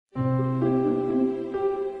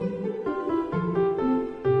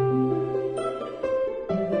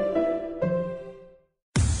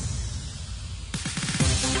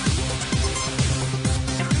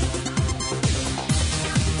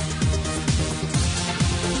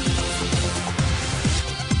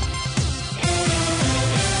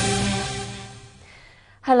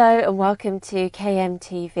Hello and welcome to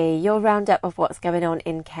KMTV, your roundup of what's going on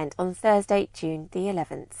in Kent on Thursday, June the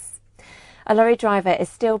 11th. A lorry driver is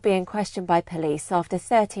still being questioned by police after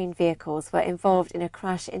 13 vehicles were involved in a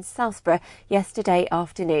crash in Southborough yesterday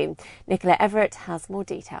afternoon. Nicola Everett has more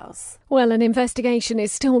details. Well, an investigation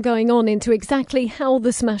is still going on into exactly how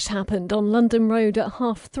the smash happened on London Road at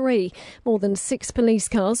 3:30. More than 6 police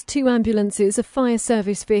cars, 2 ambulances, a fire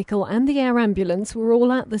service vehicle and the air ambulance were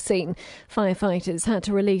all at the scene. Firefighters had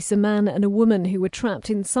to release a man and a woman who were trapped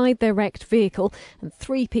inside their wrecked vehicle, and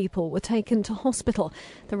 3 people were taken to hospital.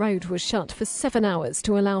 The road was shut for 7 hours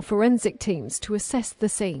to allow forensic teams to assess the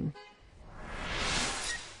scene.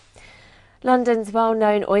 London's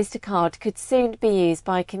well-known Oyster card could soon be used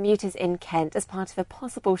by commuters in Kent as part of a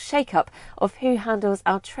possible shake-up of who handles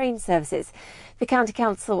our train services. The County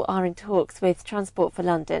Council are in talks with Transport for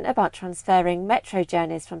London about transferring metro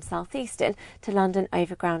journeys from South Eastern to London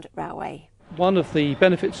Overground Railway. One of the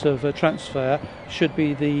benefits of a transfer should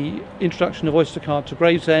be the introduction of Oyster card to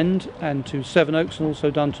Gravesend and to Sevenoaks and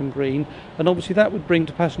also Dunton Green, and obviously that would bring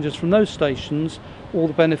to passengers from those stations all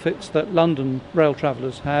the benefits that London rail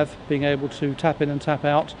travellers have, being able to tap in and tap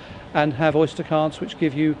out and have Oyster cards which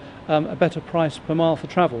give you a better price per mile for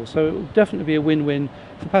travel. So it will definitely be a win-win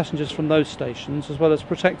for passengers from those stations, as well as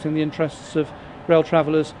protecting the interests of rail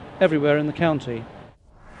travellers everywhere in the county.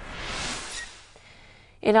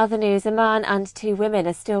 In other news, a man and 2 women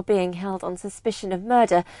are still being held on suspicion of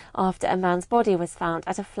murder after a man's body was found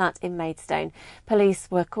at a flat in Maidstone. Police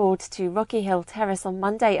were called to Rocky Hill Terrace on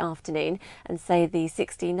Monday afternoon and say the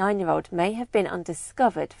 69-year-old may have been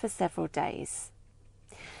undiscovered for several days.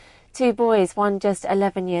 2 boys, one just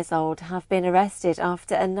 11 years old, have been arrested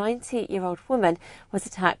after a 90-year-old woman was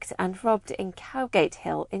attacked and robbed in Cowgate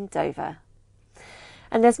Hill in Dover.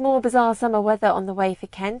 And there's more bizarre summer weather on the way for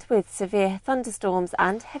Kent, with severe thunderstorms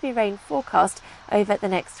and heavy rain forecast over the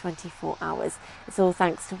next 24 hours. It's all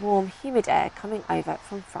thanks to warm, humid air coming over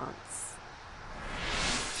from France.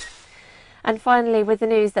 And finally, with the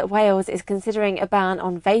news that Wales is considering a ban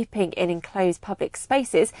on vaping in enclosed public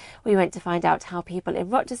spaces, we went to find out how people in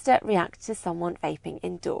Rochester react to someone vaping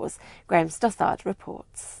indoors. Graham Stothard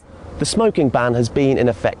reports. The smoking ban has been in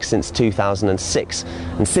effect since 2006,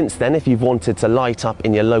 and since then, if you've wanted to light up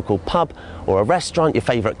in your local pub or a restaurant, your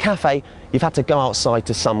favourite cafe, you've had to go outside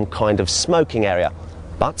to some kind of smoking area.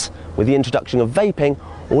 But with the introduction of vaping,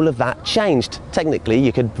 all of that changed. Technically,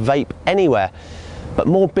 you could vape anywhere. But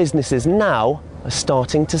more businesses now are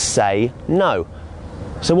starting to say no.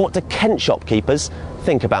 So what do Kent shopkeepers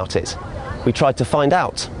think about it? We tried to find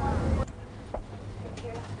out.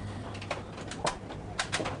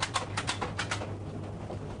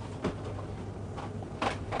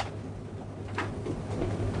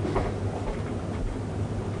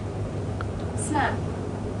 Snap.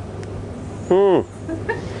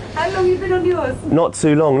 How long have you been on yours? Not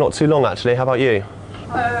too long actually. How about you?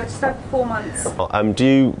 Just over 4 months. Do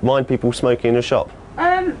you mind people smoking in your shop?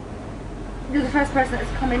 You're the first person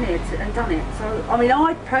that's come in here and done it. So, I mean,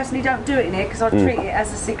 I personally don't do it in here because I treat it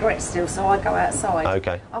as a cigarette still, so I go outside.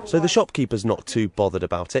 OK. So the shopkeeper's not too bothered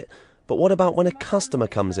about it, but what about when a customer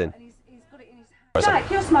comes in? He's got it in his hand.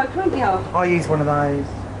 Jack, you're a smoker, aren't you? I use one of those.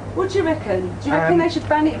 What do you reckon? Do you reckon they should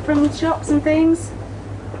ban it from shops and things?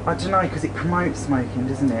 I don't know, because it promotes smoking,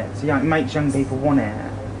 doesn't it? So it makes young people want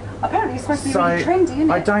it. Apparently it's supposed to be really trendy, isn't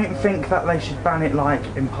it? I don't think that they should ban it like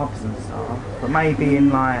in pubs and stuff, but maybe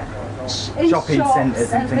in like shopping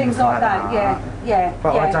centres and things like that. Yeah.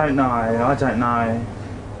 But I don't know.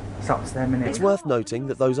 It's up to them, innit? It's worth noting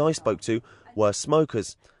that those I spoke to were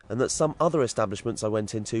smokers, and that some other establishments I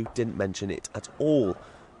went into didn't mention it at all.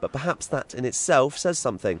 But perhaps that in itself says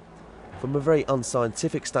something. From a very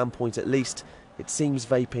unscientific standpoint at least, it seems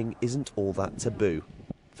vaping isn't all that taboo.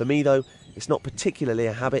 For me though, it's not particularly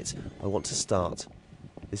a habit I want to start.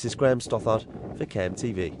 This is Graham Stothard for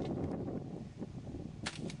KMTV.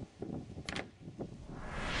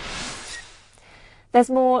 There's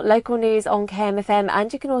more local news on KMFM,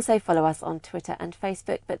 and you can also follow us on Twitter and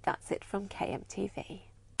Facebook, but that's it from KMTV.